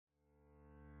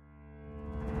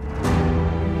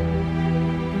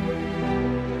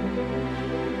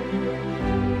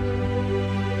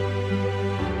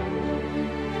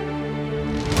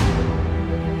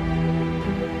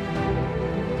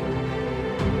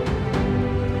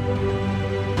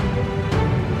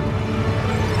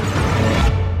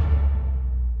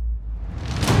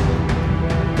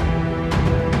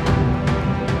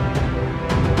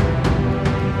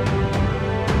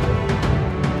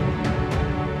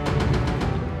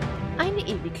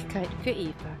Ewigkeit für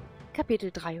Eva.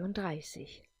 Kapitel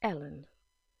 33. Alan.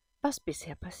 Was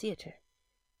bisher passierte.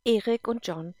 Eric und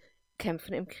John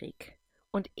kämpfen im Krieg,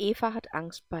 und Eva hat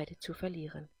Angst, beide zu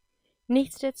verlieren.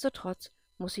 Nichtsdestotrotz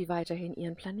muss sie weiterhin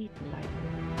ihren Planeten leiten.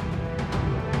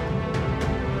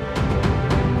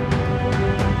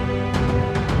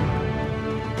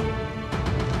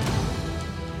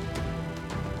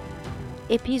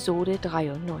 Episode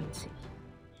 93.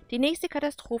 Die nächste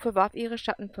Katastrophe warf ihre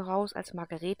Schatten voraus, als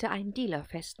Margarete einen Dealer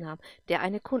festnahm, der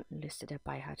eine Kundenliste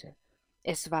dabei hatte.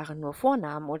 Es waren nur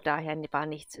Vornamen und daher war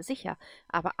nichts sicher,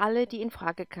 aber alle, die in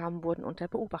Frage kamen, wurden unter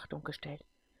Beobachtung gestellt.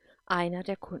 Einer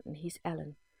der Kunden hieß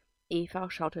Alan.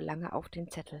 Eva schaute lange auf den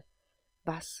Zettel.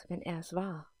 Was, wenn er es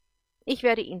war? Ich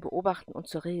werde ihn beobachten und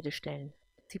zur Rede stellen.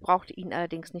 Sie brauchte ihn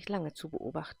allerdings nicht lange zu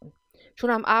beobachten.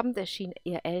 Schon am Abend erschien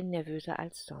ihr Alan nervöser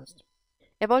als sonst.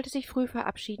 Er wollte sich früh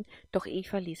verabschieden, doch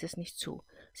Eva ließ es nicht zu.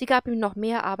 Sie gab ihm noch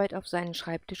mehr Arbeit auf seinen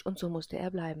Schreibtisch, und so musste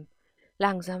er bleiben.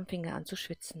 Langsam fing er an zu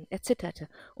schwitzen. Er zitterte,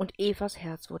 und Evas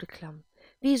Herz wurde klamm.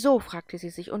 Wieso, fragte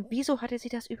sie sich, und wieso hatte sie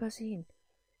das übersehen?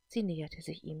 Sie näherte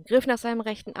sich ihm, griff nach seinem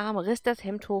rechten Arm, riss das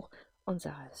Hemd hoch und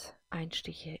sah es.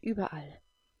 Einstiche, überall.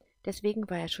 Deswegen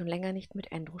war er schon länger nicht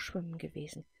mit Andrew schwimmen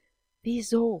gewesen.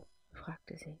 »Wieso?«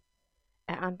 fragte sie.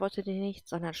 Er antwortete nichts,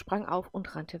 sondern sprang auf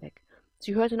und rannte weg.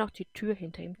 Sie hörte noch die Tür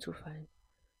hinter ihm zufallen.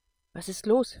 »Was ist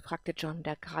los?« fragte John,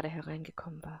 der gerade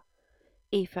hereingekommen war.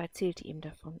 Eva erzählte ihm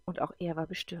davon, und auch er war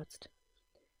bestürzt.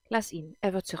 »Lass ihn,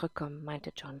 er wird zurückkommen«,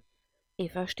 meinte John.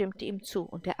 Eva stimmte ihm zu,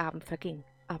 und der Abend verging,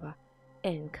 aber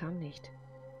Alan kam nicht.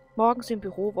 Morgens im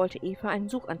Büro wollte Eva einen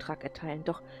Suchantrag erteilen,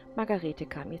 doch Margarete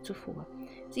kam ihr zuvor.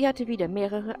 Sie hatte wieder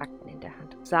mehrere Akten in der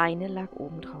Hand. Seine lag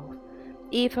obendrauf.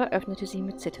 Eva öffnete sie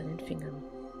mit zitternden Fingern.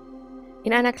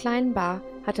 In einer kleinen Bar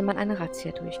hatte man eine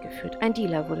Razzia durchgeführt. Ein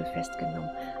Dealer wurde festgenommen.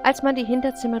 Als man die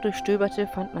Hinterzimmer durchstöberte,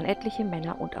 fand man etliche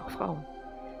Männer und auch Frauen.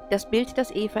 Das Bild,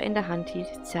 das Eva in der Hand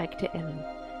hielt, zeigte Alan.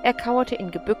 Er kauerte in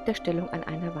gebückter Stellung an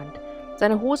einer Wand.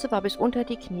 Seine Hose war bis unter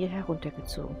die Knie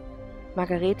heruntergezogen.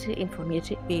 Margarete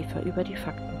informierte Eva über die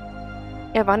Fakten.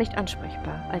 Er war nicht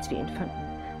ansprechbar, als wir ihn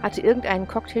fanden. Hatte irgendeinen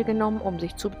Cocktail genommen, um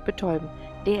sich zu betäuben.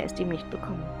 Der ist ihm nicht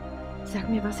bekommen. Sag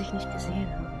mir, was ich nicht gesehen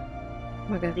habe.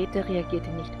 Margarete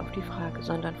reagierte nicht auf die Frage,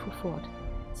 sondern fuhr fort.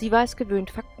 Sie war es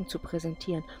gewöhnt, Fakten zu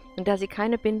präsentieren, und da sie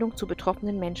keine Bindung zu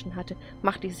betroffenen Menschen hatte,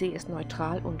 machte sie es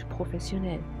neutral und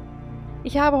professionell.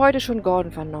 Ich habe heute schon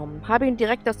Gordon vernommen, habe ihn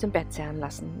direkt aus dem Bett zerren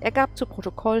lassen. Er gab zu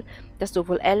Protokoll, dass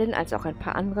sowohl Alan als auch ein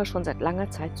paar andere schon seit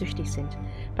langer Zeit süchtig sind.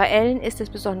 Bei Alan ist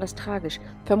es besonders tragisch.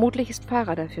 Vermutlich ist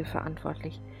Farah dafür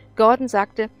verantwortlich. Gordon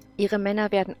sagte, ihre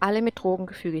Männer werden alle mit Drogen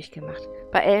gefügig gemacht.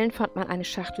 Bei Alan fand man eine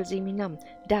Schachtel Seminam.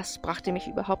 Das brachte mich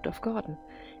überhaupt auf Gordon.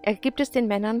 Er gibt es den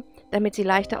Männern, damit sie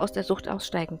leichter aus der Sucht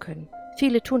aussteigen können.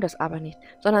 Viele tun das aber nicht,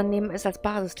 sondern nehmen es als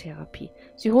Basistherapie.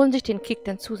 Sie holen sich den Kick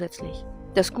dann zusätzlich.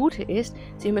 Das Gute ist,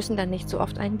 sie müssen dann nicht so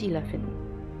oft einen Dealer finden.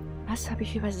 Was habe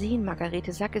ich übersehen,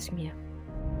 Margarete? Sag es mir.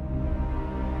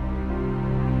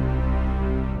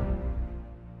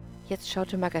 Jetzt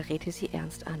schaute Margarete sie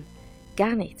ernst an.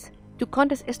 Gar nichts. Du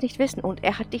konntest es nicht wissen, und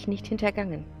er hat dich nicht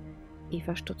hintergangen.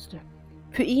 Eva stutzte.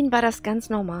 Für ihn war das ganz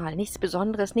normal, nichts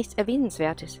Besonderes, nichts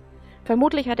Erwähnenswertes.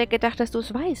 Vermutlich hat er gedacht, dass du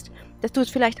es weißt, dass du es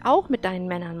vielleicht auch mit deinen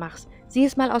Männern machst. Sieh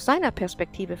es mal aus seiner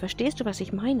Perspektive. Verstehst du, was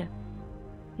ich meine?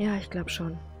 Ja, ich glaube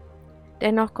schon.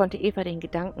 Dennoch konnte Eva den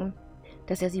Gedanken,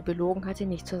 dass er sie belogen hatte,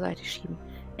 nicht zur Seite schieben.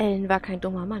 Alan war kein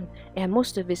dummer Mann. Er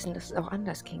musste wissen, dass es auch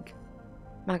anders ging.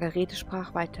 Margarete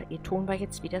sprach weiter. Ihr Ton war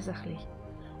jetzt wieder sachlich.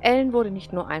 Alan wurde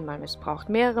nicht nur einmal missbraucht.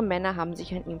 Mehrere Männer haben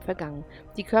sich an ihm vergangen.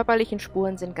 Die körperlichen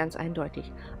Spuren sind ganz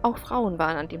eindeutig. Auch Frauen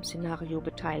waren an dem Szenario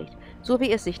beteiligt. So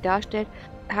wie es sich darstellt,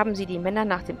 haben sie die Männer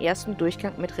nach dem ersten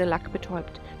Durchgang mit Relax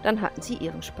betäubt. Dann hatten sie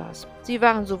ihren Spaß. Sie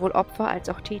waren sowohl Opfer als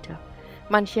auch Täter.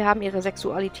 Manche haben ihre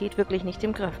Sexualität wirklich nicht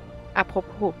im Griff.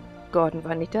 Apropos, Gordon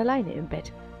war nicht alleine im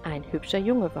Bett. Ein hübscher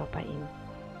Junge war bei ihm.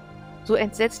 So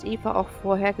entsetzt Eva auch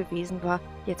vorher gewesen war,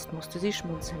 jetzt musste sie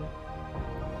schmunzeln.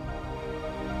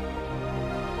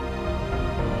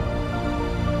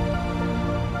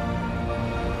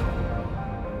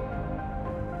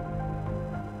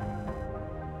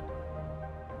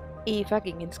 Eva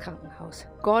ging ins Krankenhaus.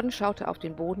 Gordon schaute auf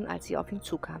den Boden, als sie auf ihn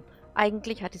zukam.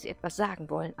 Eigentlich hatte sie etwas sagen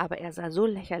wollen, aber er sah so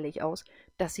lächerlich aus,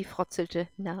 dass sie frotzelte.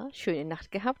 »Na, schöne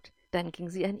Nacht gehabt?« Dann ging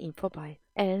sie an ihm vorbei.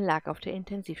 Alan lag auf der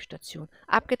Intensivstation.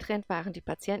 Abgetrennt waren die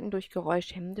Patienten durch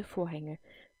geräuschhemmende Vorhänge.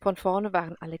 Von vorne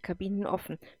waren alle Kabinen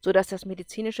offen, so dass das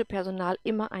medizinische Personal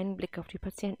immer einen Blick auf die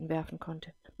Patienten werfen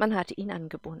konnte. Man hatte ihn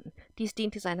angebunden. Dies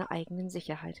diente seiner eigenen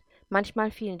Sicherheit.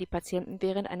 Manchmal fielen die Patienten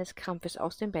während eines Krampfes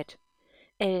aus dem Bett.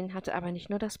 Alan hatte aber nicht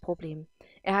nur das Problem.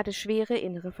 Er hatte schwere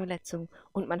innere Verletzungen,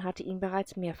 und man hatte ihn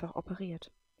bereits mehrfach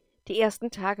operiert. Die ersten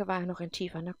Tage war er noch in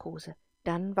tiefer Narkose.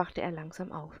 Dann wachte er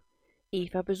langsam auf.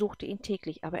 Eva besuchte ihn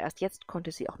täglich, aber erst jetzt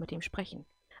konnte sie auch mit ihm sprechen.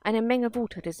 Eine Menge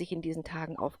Wut hatte sich in diesen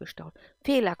Tagen aufgestaut.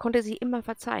 Fehler konnte sie immer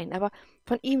verzeihen, aber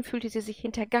von ihm fühlte sie sich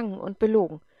hintergangen und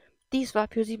belogen. Dies war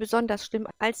für sie besonders schlimm.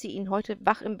 Als sie ihn heute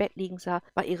wach im Bett liegen sah,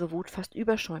 war ihre Wut fast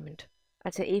überschäumend.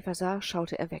 Als er Eva sah,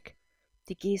 schaute er weg.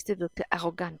 Die Geste wirkte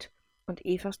arrogant, und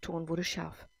Evas Ton wurde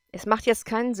scharf. »Es macht jetzt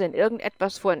keinen Sinn,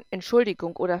 irgendetwas von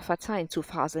Entschuldigung oder Verzeihen zu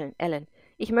faseln, Ellen.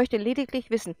 Ich möchte lediglich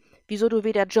wissen, wieso du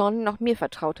weder John noch mir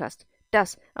vertraut hast.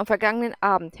 Das am vergangenen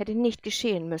Abend hätte nicht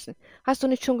geschehen müssen. Hast du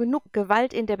nicht schon genug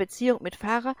Gewalt in der Beziehung mit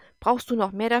Farah? Brauchst du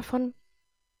noch mehr davon?«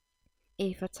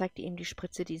 Eva zeigte ihm die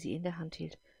Spritze, die sie in der Hand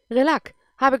hielt. »Relax!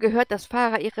 Habe gehört, dass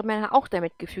Farah ihre Männer auch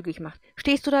damit gefügig macht.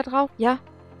 Stehst du da drauf? Ja?«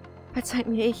 »Verzeiht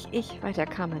mir, ich.« Weiter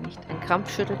kam er nicht. Ein Krampf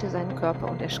schüttelte seinen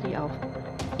Körper und er schrie auf.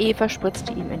 Eva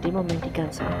spritzte ihm in dem Moment die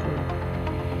ganze Ampulle.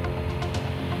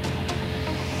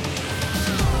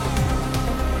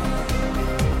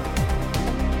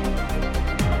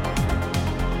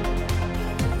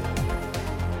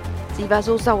 Sie war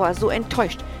so sauer, so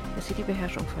enttäuscht, dass sie die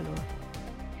Beherrschung verlor.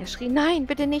 Er schrie, »Nein,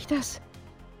 bitte nicht das!«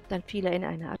 Dann fiel er in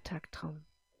eine Art Tagtraum.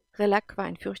 Relax war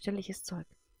ein fürchterliches Zeug.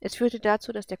 Es führte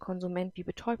dazu, dass der Konsument wie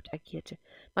betäubt agierte.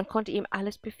 Man konnte ihm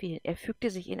alles befehlen, er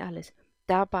fügte sich in alles.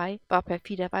 Dabei war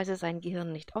perfiderweise sein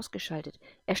Gehirn nicht ausgeschaltet.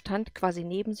 Er stand quasi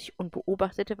neben sich und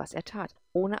beobachtete, was er tat,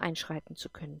 ohne einschreiten zu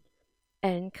können.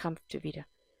 Ellen krampfte wieder.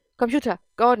 »Computer,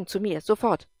 Gordon, zu mir,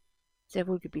 sofort!« »Sehr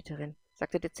wohl, Gebieterin«,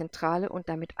 sagte der zentrale und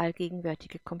damit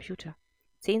allgegenwärtige Computer.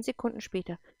 10 Sekunden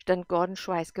später stand Gordon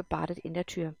schweißgebadet in der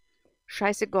Tür.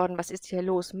 »Scheiße, Gordon, was ist hier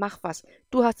los? Mach was!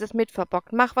 Du hast es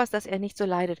mitverbockt. Mach was, dass er nicht so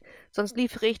leidet. Sonst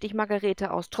liefere ich dich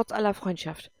Margarete aus, trotz aller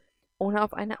Freundschaft.« Ohne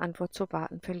auf eine Antwort zu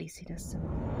warten, verließ sie das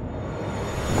Zimmer.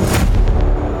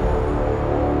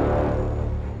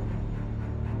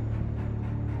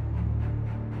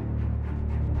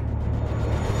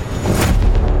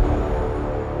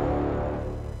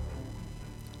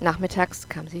 Nachmittags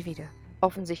kam sie wieder.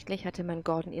 Offensichtlich hatte man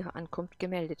Gordon ihre Ankunft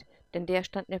gemeldet, denn der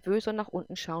stand nervös und nach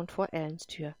unten schauend vor Ellens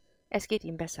Tür. »Es geht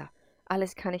ihm besser.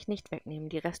 Alles kann ich nicht wegnehmen,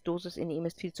 die Restdosis in ihm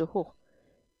ist viel zu hoch.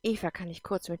 Eva, kann ich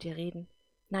kurz mit dir reden?«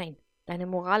 »Nein, deine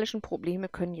moralischen Probleme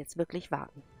können jetzt wirklich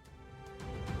warten.«